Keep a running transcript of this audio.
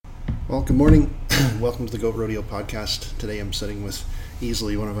Well, good morning. Welcome to the Goat Rodeo podcast. Today I'm sitting with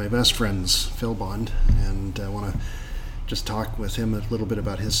easily one of my best friends, Phil Bond, and I want to just talk with him a little bit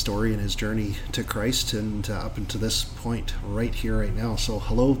about his story and his journey to Christ and up until this point right here, right now. So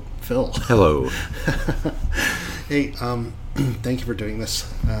hello, Phil. Hello. Hey, thank you for doing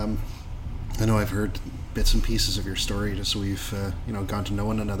this. I know I've heard bits and pieces of your story, just so we've gone to know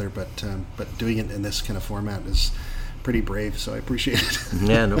one another, but doing it in this kind of format is pretty brave, so I appreciate it.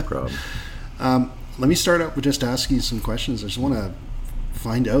 Yeah, no problem. Let me start out with just asking you some questions. I just want to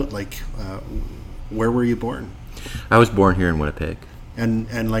find out, where were you born? I was born here in Winnipeg. And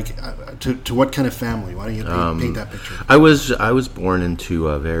to what kind of family? Why don't you paint that picture? I was born into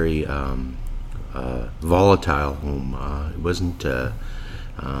a very volatile home. It wasn't.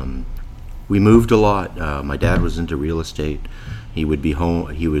 We moved a lot. My dad was into real estate. He would be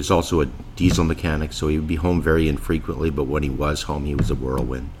home. He was also a diesel mechanic, so he would be home very infrequently. But when he was home, he was a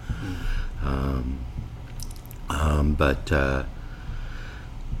whirlwind. And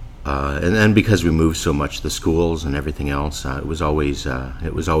then because we moved so much, the schools and everything else, it was always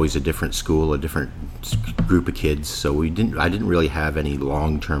a different school, a different group of kids. So I didn't really have any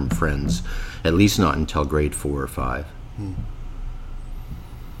long-term friends, at least not until grade 4 or 5.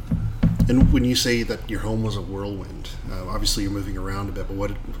 And when you say that your home was a whirlwind, obviously you're moving around a bit, but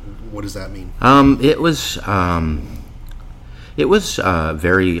what does that mean? It was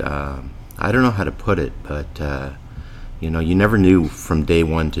very. I don't know how to put it, but you never knew from day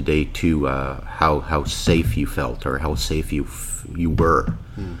 1 to day 2 how safe you felt or how safe you were.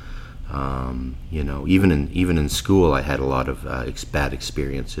 Even in school, I had a lot of bad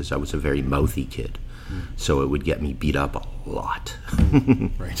experiences. I was a very mouthy kid, so it would get me beat up a lot.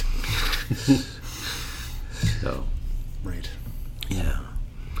 Right. So. Right. Yeah.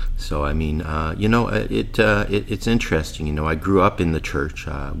 So I mean, it's interesting. I grew up in the church.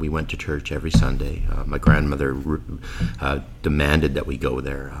 We went to church every Sunday. My grandmother demanded that we go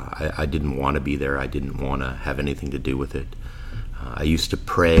there. I didn't want to be there. I didn't want to have anything to do with it. I used to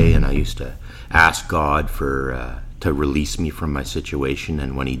pray and I used to ask God to release me from my situation.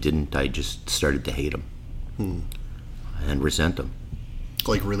 And when He didn't, I just started to hate Him and resent Him.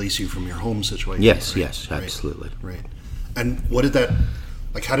 Like release you from your home situation? Yes, right? Yes, absolutely. Right. And what did that?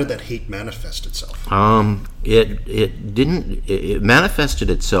 How did that hate manifest itself? It manifested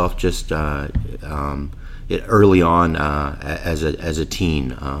itself just early on as a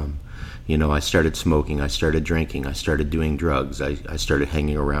teen. I started smoking, I started drinking, I started doing drugs, I started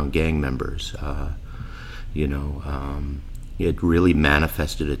hanging around gang members. It really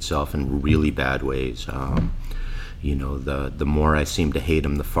manifested itself in really bad ways. The more I seemed to hate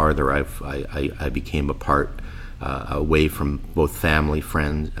him, the farther I became apart. Away from both family,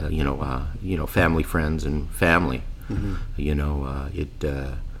 friends, family, friends, and family.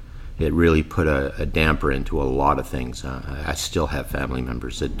 It really put a damper into a lot of things. I still have family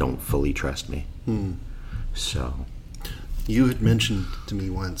members that don't fully trust me. So, you had mentioned to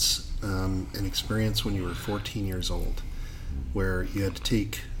me once an experience when you were 14 years old, where you had to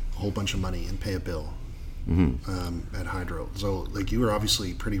take a whole bunch of money and pay a bill. At Hydro. So you were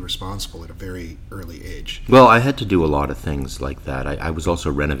obviously pretty responsible at a very early age. Well, I had to do a lot of things like that. I was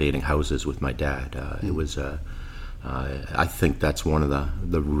also renovating houses with my dad. It was I think that's one of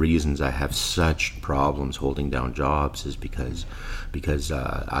the reasons I have such problems holding down jobs is because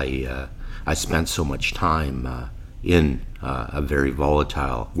I spent so much time in a very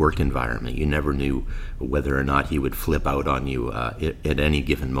volatile work environment. You never knew whether or not he would flip out on you at any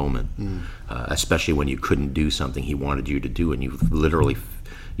given moment, especially when you couldn't do something he wanted you to do, and you literally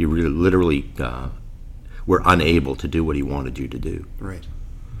were unable to do what he wanted you to do. Right,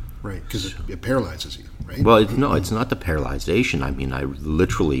 because it paralyzes you, right? Well, it's not the paralyzation. I mean, I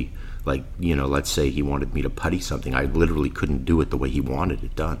literally, let's say he wanted me to putty something, I literally couldn't do it the way he wanted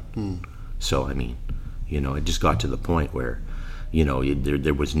it done. So, I mean, it just got to the point where,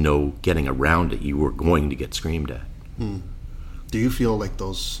 there was no getting around it. You were going to get screamed at. Do you feel like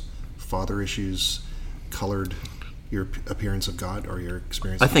those father issues colored your appearance of God or your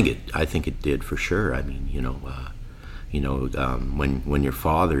experience? I think it did for sure. I mean, when your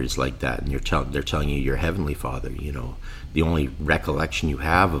father is like that, and they're telling you your heavenly Father, the only recollection you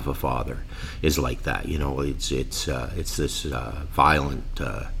have of a father is like that. It's this violent,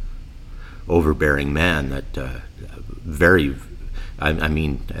 overbearing man that I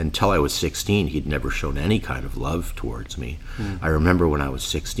mean, until I was 16, he'd never shown any kind of love towards me. I remember when I was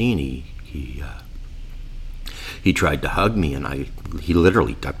 16, he tried to hug me, and he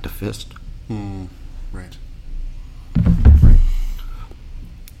literally ducked a fist. Right.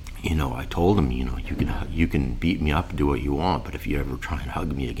 I told him, you can beat me up, do what you want, but if you ever try and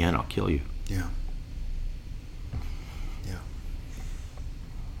hug me again, I'll kill you. Yeah. Yeah.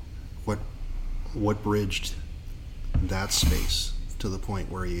 What bridged that space to the point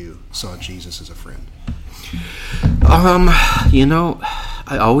where you saw Jesus as a friend?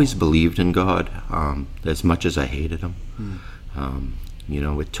 I always believed in God, as much as I hated him.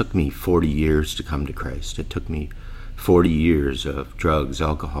 It took me 40 years to come to Christ. It took me 40 years of drugs,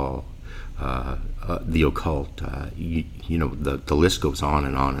 alcohol, the occult. The list goes on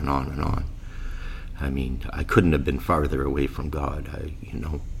and on and on and on. I mean, I couldn't have been farther away from God,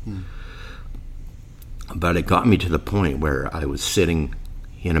 But it got me to the point where I was sitting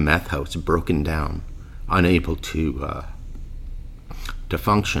in a meth house, broken down, unable to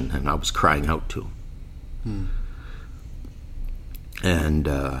function, and I was crying out to him. And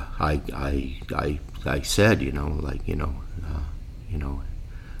I said,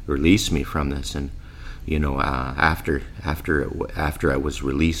 release me from this. And after I was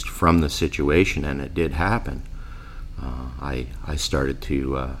released from the situation, and it did happen, I started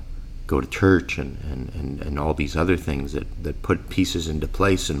to go to church and all these other things that put pieces into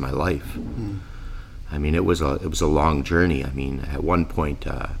place in my life. I mean, it was a long journey. I mean, at one point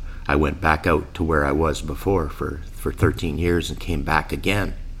I went back out to where I was before for 13 years and came back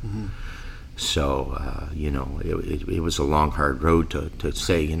again. So it was a long, hard road to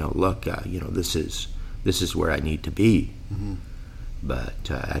say, look, this is where I need to be. But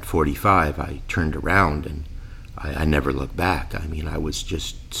at 45, I turned around and I never looked back. I mean, I was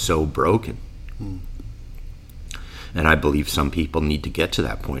just so broken. And I believe some people need to get to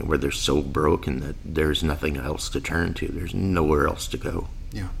that point where they're so broken that there's nothing else to turn to. There's nowhere else to go.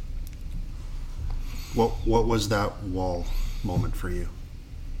 Yeah. What was that wall moment for you?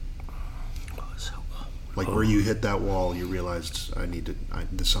 What was that wall? Like where you hit that wall, you realized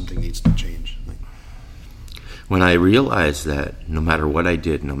something needs to change. When I realized that no matter what I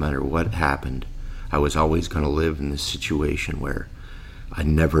did, no matter what happened, I was always going to live in this situation where I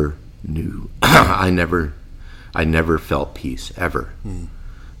never knew, I never felt peace, ever.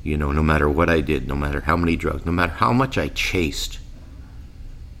 No matter what I did, no matter how many drugs, no matter how much I chased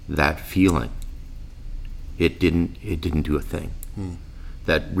that feeling, it didn't do a thing.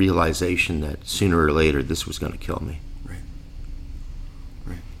 That realization that sooner or later this was going to kill me. Right.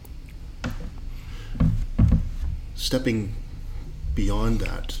 Stepping beyond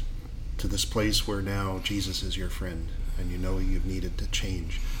that to this place where now Jesus is your friend and you've needed to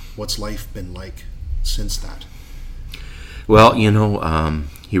change. What's life been like since that? Well,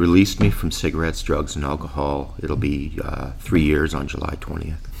 he released me from cigarettes, drugs, and alcohol. It'll be 3 years on July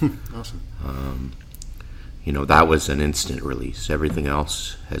 20th. Awesome. That was an instant release. Everything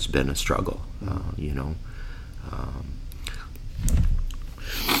else has been a struggle.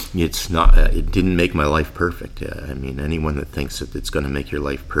 It's not. It didn't make my life perfect. I mean, anyone that thinks that it's going to make your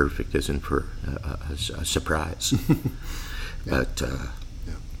life perfect is in for a surprise. Yeah.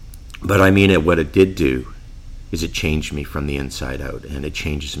 But I mean, what it did do is it changed me from the inside out, and it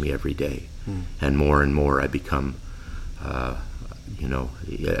changes me every day. And more I become, I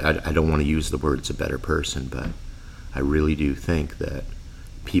don't want to use the words a better person, but I really do think that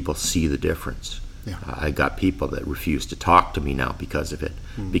people see the difference. Yeah. I got people that refuse to talk to me now because of it,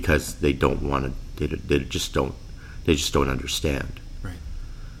 because they don't want to, they just don't understand. Right.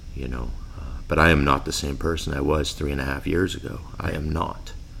 But I am not the same person I was 3.5 years ago. I am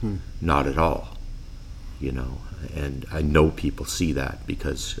not. Not at all. And I know people see that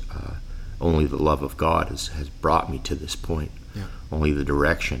because only the love of God has brought me to this point. Yeah. Only the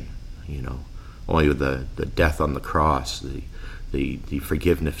direction, only the death on the cross, the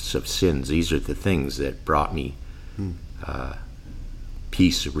forgiveness of sins. These are the things that brought me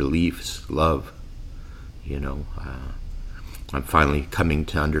peace, relief, love. I'm finally coming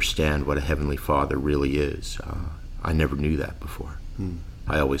to understand what a Heavenly Father really is. I never knew that before.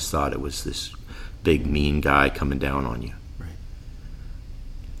 I always thought it was this big, mean guy coming down on you. Right.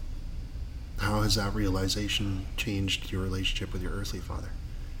 How has that realization changed your relationship with your earthly father?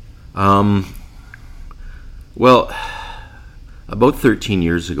 Well, about 13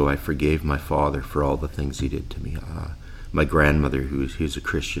 years ago, I forgave my father for all the things he did to me. My grandmother, who's a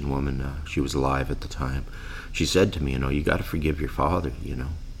Christian woman, she was alive at the time, she said to me, you got to forgive your father,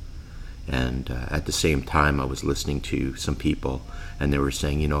 And at the same time, I was listening to some people, and they were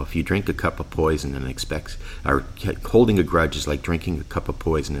saying, if you drink a cup of poison and holding a grudge is like drinking a cup of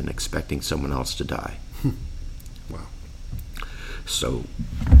poison and expecting someone else to die. Wow. So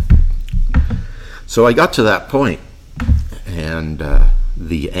I got to that point, and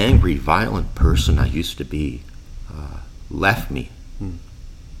the angry, violent person I used to be left me.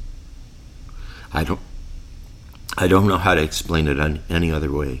 I don't know how to explain it any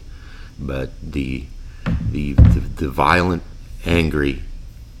other way, but the violent, angry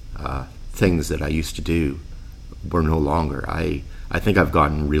things that I used to do were no longer. I think I've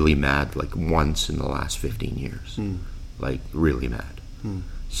gotten really mad like once in the last 15 years, like really mad.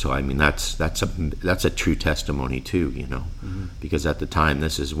 So I mean that's a true testimony too, you know, because at the time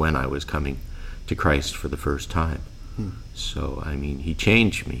this is when I was coming to Christ for the first time. So I mean he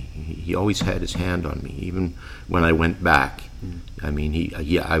changed me. He always had his hand on me, even when I went back. I mean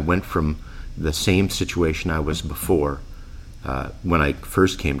I went from the same situation I was before when I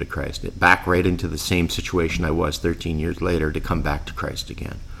first came to Christ, back right into the same situation I was 13 years later to come back to Christ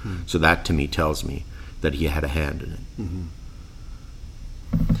again. So that to me tells me that he had a hand in it.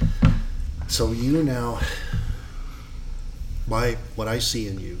 So you now, what I see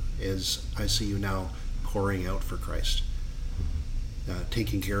in you is I see you now pouring out for Christ,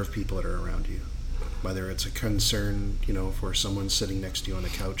 taking care of people that are around you, whether it's a concern, you know, for someone sitting next to you on the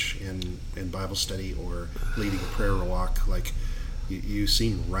couch in Bible study or leading a prayer walk. Like you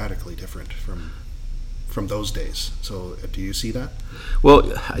seem radically different from those days. So do you see that? Well,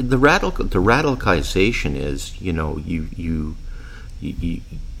 the radicalization is, you know,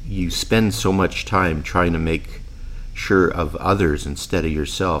 you spend so much time trying to make sure of others instead of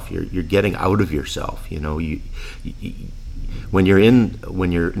yourself. You're getting out of yourself. You know, when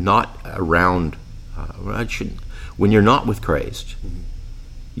you're not around, when you're not with Christ,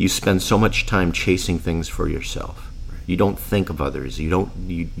 you spend so much time chasing things for yourself. You don't think of others. You're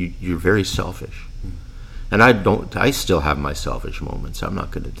very selfish. And I still have my selfish moments. I'm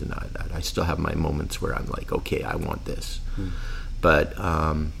not going to deny that. I still have my moments where I'm like, okay, I want this. But,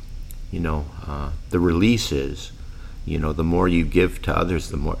 you know, the release is, you know, the more you give to others,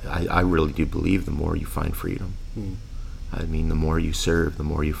 the more, I really do believe, the more you find freedom. I mean, the more you serve, the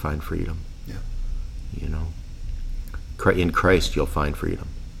more you find freedom. Yeah. You know, in Christ you'll find freedom.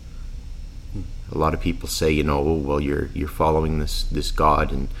 A lot of people say, you know, oh, well, you're following this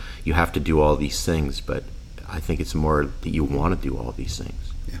God and you have to do all these things, but I think it's more that you want to do all these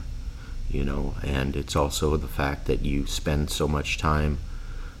things. Yeah. You know, and it's also the fact that you spend so much time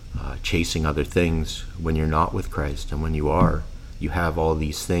chasing other things when you're not with Christ, and when you are, you have all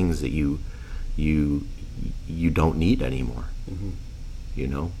these things that you don't need anymore. You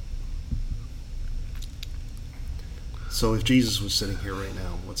know. So if Jesus was sitting here right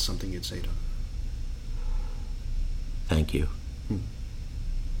now, what's something you'd say to him? Thank you.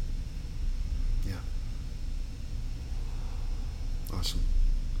 Yeah. Awesome.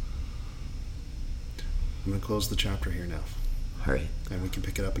 I'm going to close the chapter here now. All right. And we can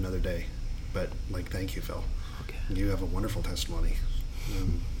pick it up another day. But, thank you, Phil. Okay. You have a wonderful testimony.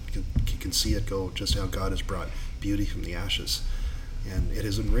 You can see it go, just how God has brought beauty from the ashes. And it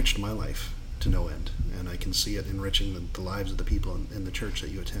has enriched my life to no end. And I can see it enriching the lives of the people in the church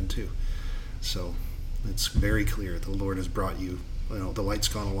that you attend to. So it's very clear the Lord has brought you. You know, the light's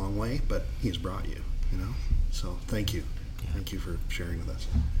gone a long way, but He has brought you. You know. So thank you. Yeah. Thank you for sharing with us.